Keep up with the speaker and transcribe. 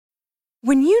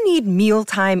When you need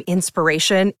mealtime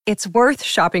inspiration, it's worth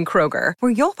shopping Kroger,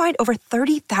 where you'll find over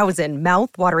 30,000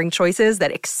 mouth-watering choices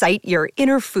that excite your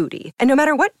inner foodie. And no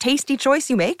matter what tasty choice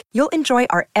you make, you'll enjoy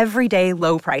our everyday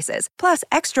low prices, plus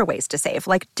extra ways to save,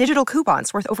 like digital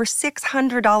coupons worth over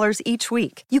 $600 each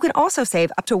week. You can also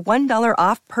save up to $1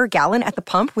 off per gallon at the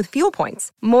pump with fuel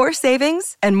points. More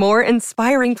savings and more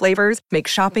inspiring flavors make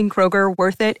shopping Kroger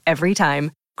worth it every time.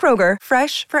 Kroger,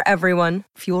 fresh for everyone.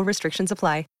 Fuel restrictions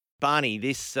apply. Barney,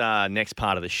 this next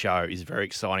part of the show is very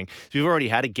exciting. We've already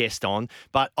had a guest on,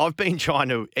 but I've been trying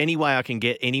to, any way I can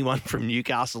get anyone from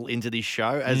Newcastle into this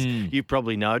show, as you've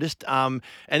probably noticed. And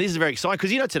this is very exciting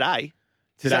because,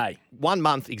 today, 1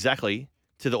 month exactly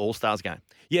to the All-Stars game.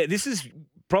 Yeah, this is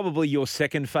probably your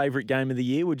second favourite game of the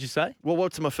year, would you say? Well,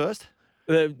 what's my first?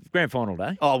 The grand final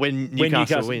day. Oh, when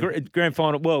Newcastle win. Grand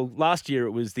final. Well, last year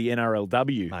it was the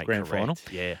NRLW grand final.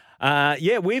 Yeah.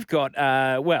 We've got,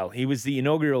 he was the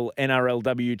inaugural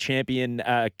NRLW champion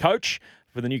coach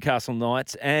for the Newcastle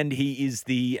Knights, and he is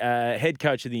the head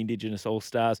coach of the Indigenous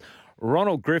All-Stars,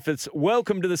 Ronald Griffiths.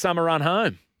 Welcome to the summer run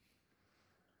home.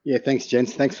 Yeah, thanks,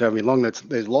 gents. Thanks for having me along.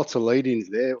 There's lots of lead-ins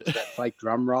there. Was that fake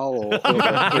drum roll or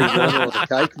the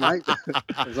cake, mate?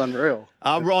 It was unreal.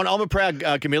 Ron, I'm a proud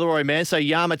Gamilaroi man, so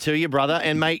Yama to you, brother.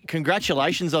 And, mate,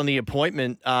 congratulations on the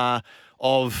appointment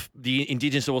of the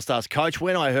Indigenous All-Stars coach.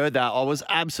 When I heard that, I was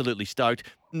absolutely stoked.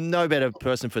 No better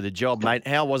person for the job, mate.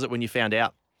 How was it when you found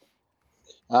out?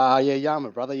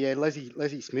 Yama, brother. Yeah,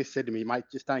 Leslie Smith said to me, mate,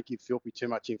 just don't give Philpy too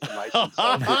much information. Well,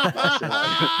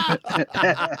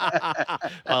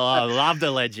 I love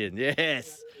the legend,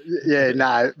 yes. Yeah,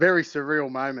 no, very surreal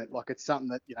moment. Like, it's something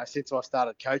that, since I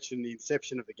started coaching, the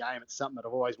inception of the game, it's something that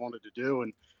I've always wanted to do.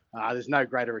 And there's no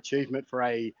greater achievement for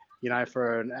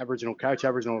for an Aboriginal coach,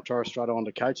 Aboriginal or Torres Strait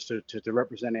Islander coach to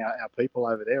represent our people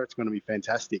over there. It's going to be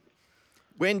fantastic.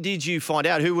 When did you find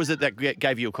out? Who was it that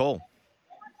gave you a call?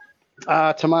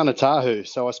 Tamana Tahu.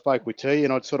 So I spoke with T,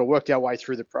 and I'd sort of worked our way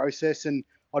through the process. And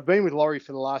I'd been with Laurie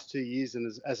for the last 2 years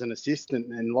and as an assistant.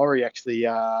 And Laurie actually,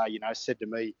 said to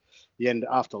me the end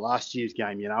after last year's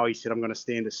game, he said, I'm going to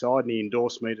stand aside, and he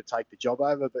endorsed me to take the job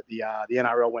over. But the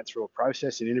NRL went through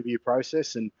an interview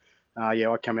process, and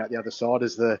I come out the other side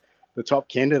as the top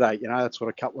candidate. That's what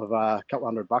a couple of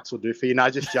 $100 will do for you. No,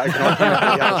 just joking. I came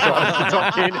out the other side as the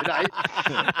top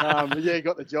candidate.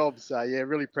 Got the job. So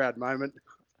really proud moment.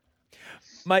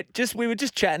 Mate, we were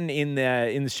just chatting in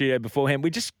the studio beforehand. We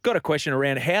just got a question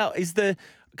around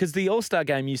because the All-Star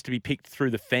game used to be picked through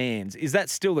the fans. Is that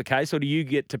still the case, or do you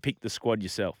get to pick the squad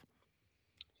yourself?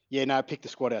 Yeah, no, pick the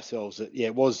squad ourselves.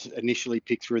 It was initially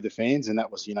picked through the fans, and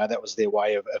that was their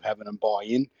way of having them buy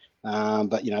in.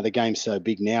 But the game's so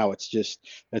big now, it's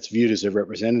viewed as a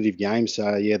representative game. So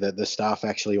the staff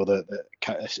actually, or the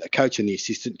coach and the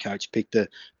assistant coach, picked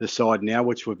the side now,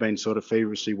 which we've been sort of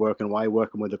feverishly working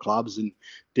with the clubs and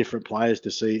different players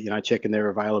to see, checking their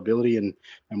availability and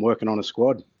working on a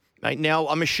squad. Mate, now,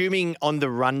 I'm assuming on the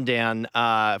rundown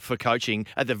for coaching,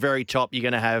 at the very top, you're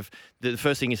going to have the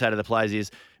first thing you say to the players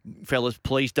is, fellas,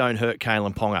 please don't hurt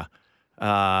Kalyn Ponga.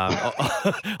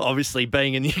 Obviously,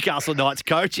 being a Newcastle Knights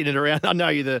coach in and around, I know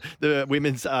you're the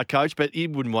women's coach, but you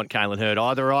wouldn't want Kalyn hurt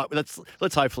either, right? Let's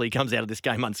hopefully he comes out of this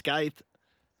game unscathed.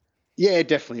 Yeah,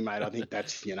 definitely, mate. I think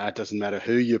that's, it doesn't matter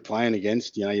who you're playing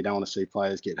against. You don't want to see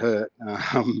players get hurt.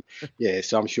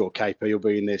 So I'm sure KP will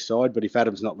be in their side, but if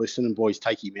Adam's not listening, boys,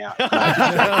 take him out.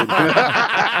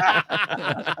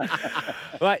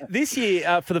 Right, this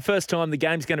year, for the first time, the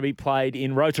game's going to be played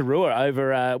in Rotorua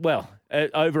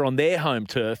over on their home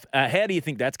turf. How do you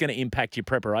think that's going to impact your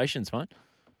preparations, mate?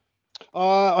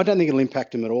 I don't think it'll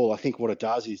impact them at all. I think what it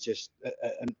does is just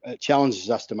it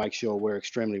challenges us to make sure we're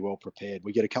extremely well prepared.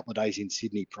 We get a couple of days in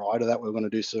Sydney prior to that. We're going to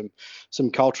do some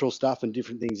cultural stuff and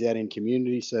different things out in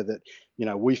community so that,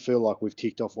 we feel like we've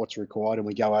ticked off what's required and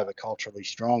we go over culturally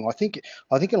strong. I think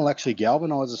it'll actually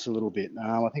galvanise us a little bit.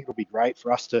 I think it'll be great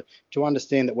for us to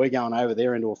understand that we're going over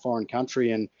there into a foreign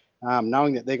country and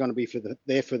knowing that they're going to be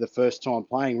there for the first time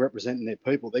playing, representing their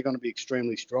people, they're going to be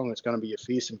extremely strong. It's going to be a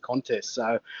fearsome contest.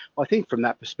 So I think from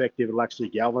that perspective, it'll actually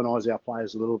galvanise our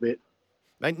players a little bit.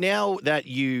 Mate, now that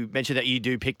you mentioned that you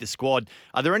do pick the squad,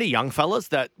 are there any young fellas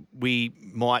that we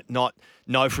might not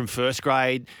know from first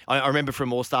grade? I remember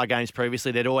from All-Star games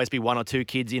previously, there'd always be one or two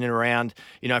kids in and around,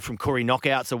 from Koori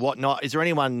knockouts or whatnot. Is there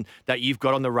anyone that you've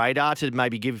got on the radar to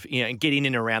maybe give, get in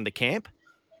and around the camp?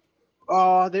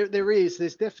 Oh, there is.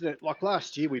 There's definite. Like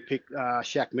last year, we picked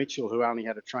Shaq Mitchell, who only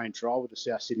had a trained trial with the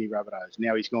South Sydney Rabbitohs.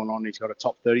 Now he's gone on. He's got a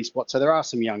top 30 spot. So there are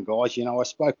some young guys. I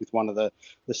spoke with one of the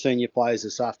senior players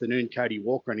this afternoon, Cody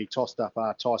Walker, and he tossed up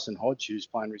Tyson Hodge, who's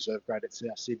playing reserve grade at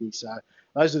South Sydney. So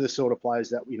those are the sort of players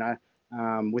that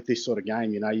with this sort of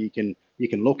game, you can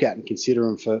look at and consider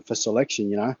them for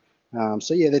selection,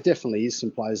 So yeah, there definitely is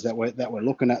some players that we're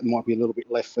looking at and might be a little bit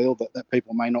left field that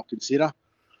people may not consider.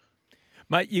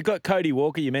 Mate, you got Cody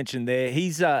Walker you mentioned there.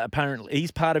 He's apparently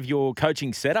he's part of your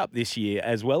coaching setup this year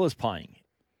as well as playing.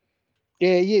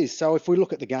 Yeah, he is. So if we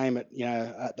look at the game at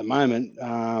the moment,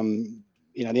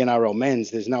 the NRL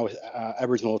men's, there's no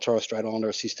Aboriginal or Torres Strait Islander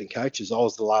assistant coaches. I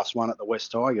was the last one at the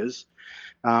West Tigers.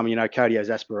 Cody has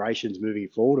aspirations moving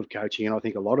forward of coaching, and I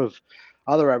think a lot of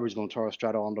other Aboriginal and Torres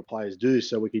Strait Islander players do.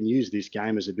 So we can use this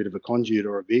game as a bit of a conduit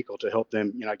or a vehicle to help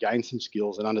them, gain some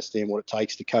skills and understand what it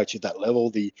takes to coach at that level,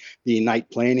 the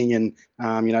innate planning and,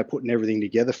 putting everything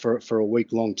together for a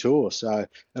week-long tour. So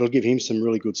it'll give him some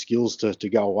really good skills to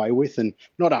go away with. And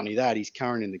not only that, he's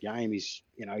current in the game. He's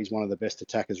one of the best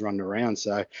attackers running around.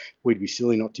 So we'd be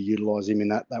silly not to utilise him in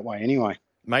that way anyway.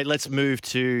 Mate, let's move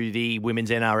to the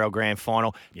Women's NRL Grand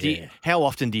Final. Yeah. How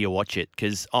often do you watch it?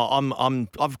 Because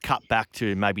I've cut back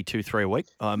to maybe 2-3 a week.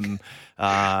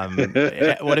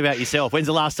 What about yourself? When's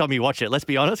the last time you watched it? Let's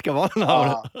be honest. Come on.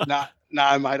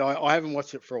 No, mate. I haven't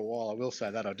watched it for a while. I will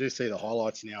say that. I do see the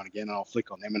highlights now and again, and I'll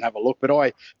flick on them and have a look. But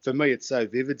for me, it's so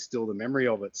vivid still, the memory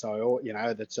of it. So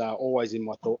that's always in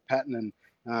my thought pattern.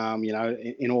 And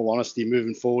in all honesty,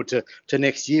 moving forward to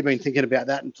next year, been thinking about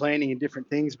that and planning and different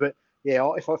things. But yeah,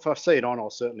 if I see it on, I'll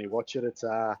certainly watch it. It's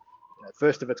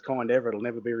first of its kind ever. It'll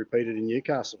never be repeated in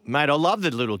Newcastle. Mate, I love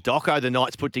the little doco the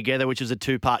Knights put together, which was a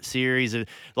 2-part series of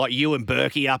like you and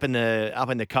Berkey up in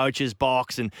the coach's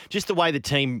box, and just the way the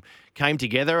team came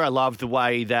together. I love the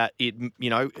way that it,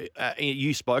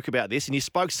 you spoke about this, and you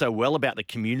spoke so well about the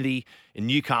community in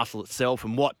Newcastle itself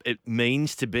and what it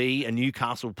means to be a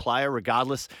Newcastle player,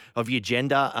 regardless of your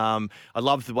gender. I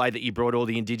love the way that you brought all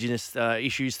the Indigenous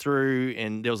issues through,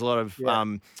 and there was a lot of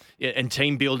and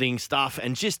team building stuff,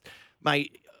 and just,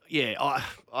 mate. Yeah, I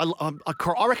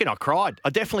reckon I cried. I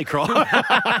definitely cried.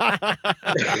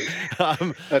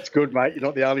 That's good, mate. You're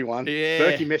not the only one. Yeah.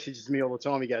 Berkey messages me all the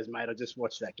time. He goes, mate, I just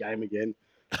watched that game again.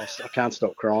 I can't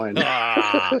stop crying.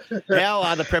 How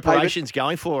are the preparations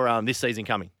going for this season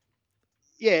coming?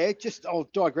 Yeah, I'll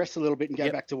digress a little bit and go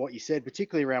back to what you said,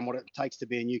 particularly around what it takes to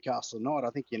be a Newcastle Knight. I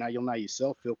think, you'll know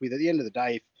yourself, Phil, at the end of the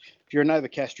day, if you're a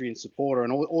Novocastrian supporter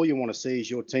and all you want to see is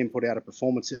your team put out a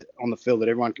performance on the field that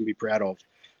everyone can be proud of,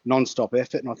 non-stop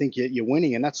effort, and I think you're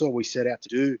winning, and that's all we set out to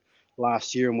do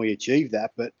last year, and we achieved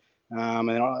that. But and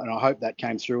I hope that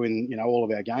came through in all of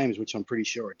our games, which I'm pretty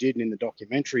sure it did, and in the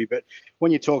documentary. But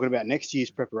when you're talking about next year's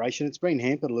preparation, it's been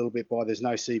hampered a little bit by there's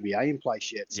no CBA in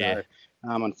place yet. So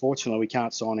unfortunately, we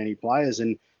can't sign any players,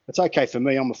 and it's okay for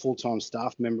me. I'm a full-time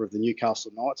staff member of the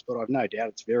Newcastle Knights, but I've no doubt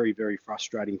it's very, very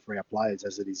frustrating for our players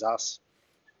as it is us.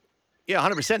 Yeah,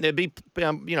 100%.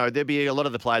 There'd be a lot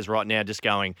of the players right now just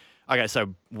going, okay,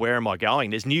 so where am I going?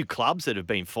 There's new clubs that have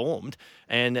been formed,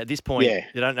 and at this point,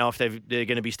 they don't know if they're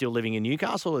going to be still living in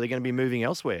Newcastle or they're going to be moving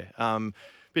elsewhere.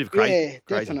 Bit of crazy.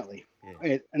 Yeah, definitely.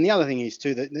 Yeah. And the other thing is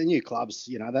too that the new clubs,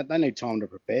 they need time to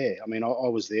prepare. I mean, I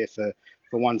was there for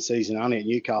one season only at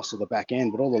Newcastle, the back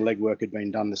end, but all the legwork had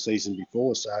been done the season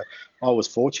before, so I was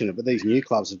fortunate. But these new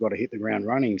clubs have got to hit the ground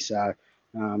running, so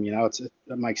it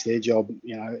makes their job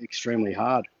extremely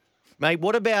hard. Mate,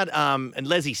 what about and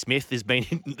Leslie Smith has been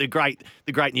the great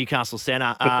Newcastle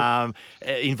centre,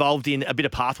 involved in a bit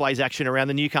of pathways action around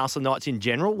the Newcastle Knights in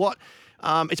general.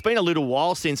 It's been a little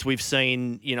while since we've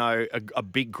seen a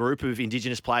big group of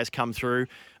Indigenous players come through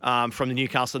from the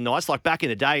Newcastle Knights. Like back in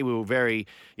the day, we were very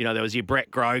there was your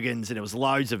Brett Grogans and there was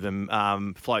loads of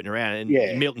them floating around,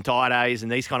 and Milton Tidays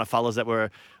and these kind of fellas that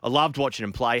I loved watching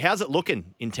them play. How's it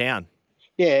looking in town?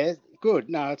 Yeah. Good.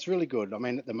 No, it's really good. I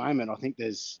mean, at the moment, I think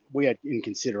we had in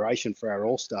consideration for our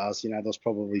All-Stars, there's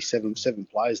probably seven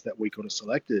players that we could have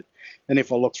selected. And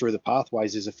if I look through the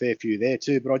pathways, there's a fair few there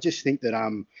too. But I just think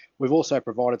that we've also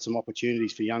provided some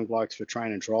opportunities for young blokes for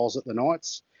training trials at the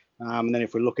Knights. And then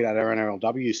if we look at our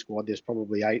NRLW squad, there's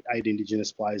probably eight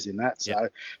Indigenous players in that. So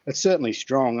it's certainly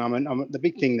strong. I mean, the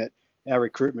big thing that our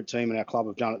recruitment team and our club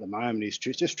have done at the moment is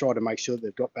just try to make sure that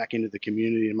they've got back into the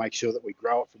community and make sure that we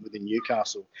grow it from within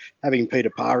Newcastle. Having Peter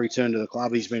Parr return to the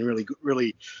club, he's been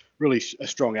really a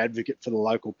strong advocate for the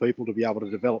local people to be able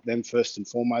to develop them first and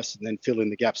foremost, and then fill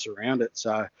in the gaps around it.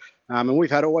 So, and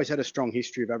we've always had a strong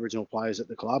history of Aboriginal players at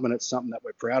the club, and it's something that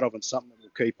we're proud of and something that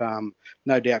will keep,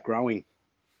 no doubt, growing.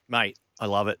 Mate, I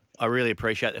love it. I really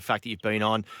appreciate the fact that you've been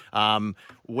on.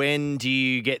 When do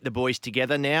you get the boys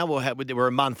together now? We're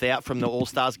a month out from the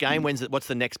All-Stars game. What's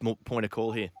the next point of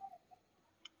call here?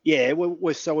 Yeah,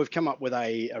 so we've come up with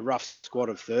a rough squad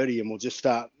of 30, and we'll just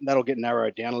start. That'll get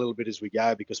narrowed down a little bit as we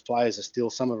go because players are still,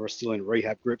 some of them are still in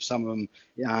rehab groups. Some of them,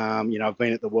 have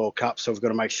been at the World Cup, so we've got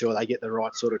to make sure they get the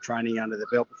right sort of training under their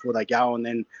belt before they go. And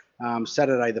then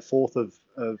Saturday, the 4th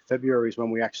of February is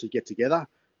when we actually get together.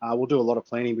 We'll do a lot of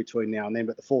planning between now and then,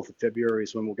 but the 4th of February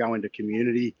is when we'll go into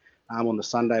community. On the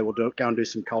Sunday, we'll go and do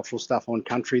some cultural stuff on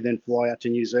country, then fly out to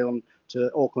New Zealand,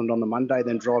 to Auckland on the Monday,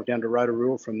 then drive down to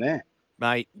Rotorua from there.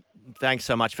 Mate, thanks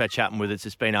so much for chatting with us.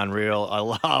 It's been unreal.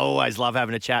 I always love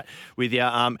having a chat with you.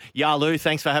 Yalu,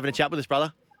 thanks for having a chat with us,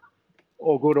 brother.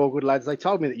 All good, lads. They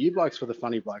told me that you blokes were the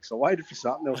funny blokes. I waited for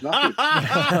something. There was nothing.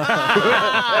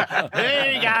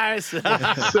 There he goes.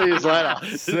 See you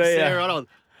later. See ya. Ronald.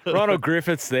 Ronald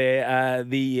Griffiths there,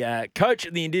 the coach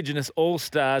of the Indigenous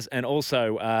All-Stars and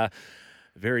also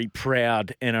very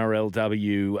proud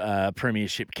NRLW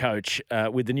premiership coach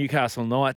with the Newcastle Knights.